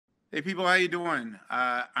Hey people, how you doing?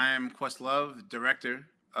 I am Questlove, director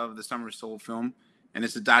of the Summer of Soul film, and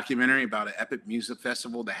it's a documentary about an epic music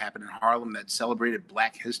festival that happened in Harlem that celebrated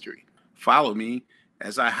Black history. Follow me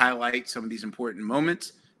as I highlight some of these important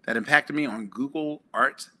moments that impacted me on Google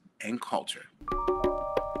art and culture.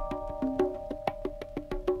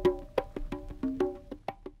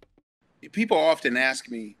 People often ask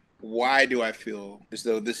me, why do I feel as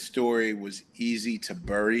though this story was easy to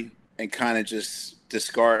bury and kind of just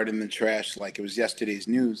discard in the trash like it was yesterday's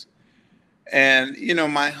news? And,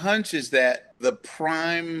 my hunch is that the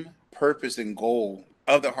prime purpose and goal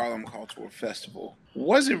of the Harlem Cultural Festival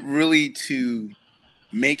wasn't really to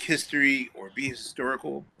make history or be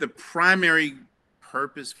historical. The primary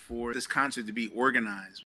purpose for this concert to be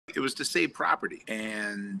organized, it was to save property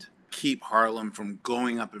and keep Harlem from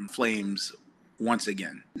going up in flames once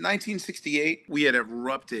again. In 1968, we had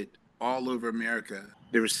erupted all over America.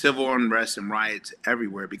 There was civil unrest and riots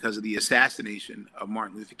everywhere because of the assassination of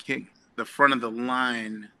Martin Luther King. The front of the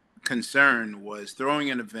line concern was throwing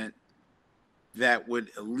an event that would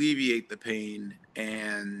alleviate the pain,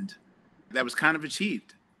 and that was kind of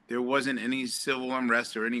achieved. There wasn't any civil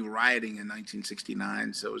unrest or any rioting in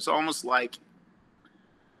 1969, so it's almost like,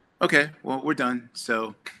 okay, well, we're done,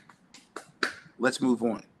 so let's move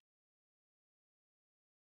on.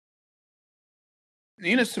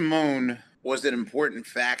 Nina Simone was an important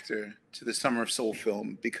factor to the Summer of Soul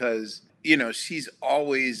film because, she's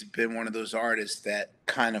always been one of those artists that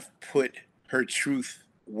kind of put her truth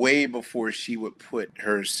way before she would put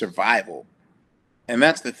her survival. And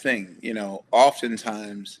that's the thing,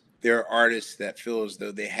 oftentimes there are artists that feel as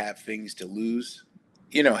though they have things to lose.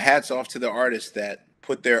 Hats off to the artists that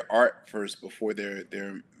put their art first before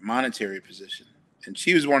their monetary position. And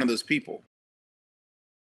she was one of those people.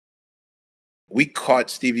 We caught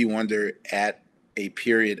Stevie Wonder at a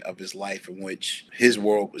period of his life in which his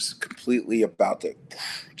world was completely about to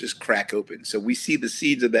just crack open. So we see the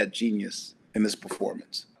seeds of that genius in this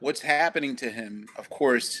performance. What's happening to him, of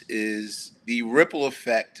course, is the ripple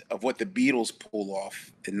effect of what the Beatles pulled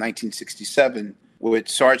off in 1967 with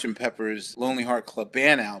Sgt. Pepper's Lonely Heart Club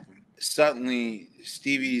Band album. Suddenly,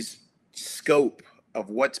 Stevie's scope of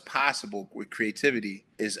what's possible with creativity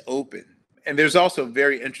is open. And there's also a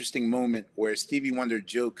very interesting moment where Stevie Wonder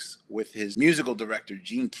jokes with his musical director,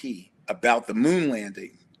 Gene Key, about the moon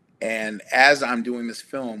landing. And as I'm doing this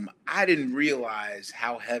film, I didn't realize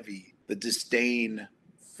how heavy the disdain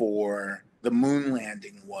for the moon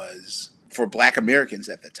landing was for Black Americans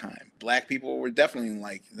at the time. Black people were definitely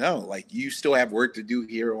like, no, like you still have work to do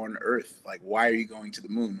here on Earth. Like, why are you going to the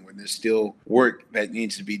moon when there's still work that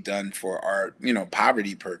needs to be done for our,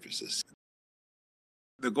 poverty purposes?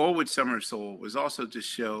 The goal with Summer Soul was also to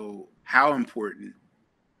show how important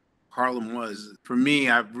Harlem was. For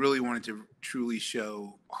me, I really wanted to truly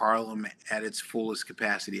show Harlem at its fullest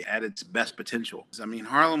capacity, at its best potential. I mean,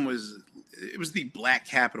 Harlem was the Black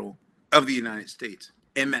capital of the United States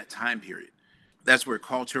in that time period. That's where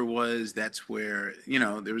culture was. That's where,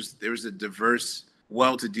 there was a diverse,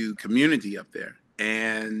 well-to-do community up there.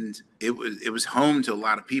 And it was home to a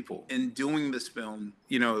lot of people. In doing this film,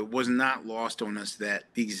 it was not lost on us that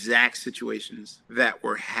the exact situations that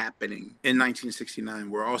were happening in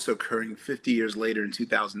 1969 were also occurring 50 years later in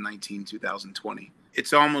 2019, 2020.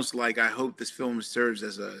 It's almost like I hope this film serves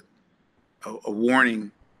as a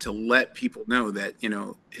warning to let people know that,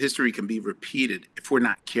 history can be repeated if we're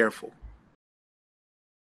not careful.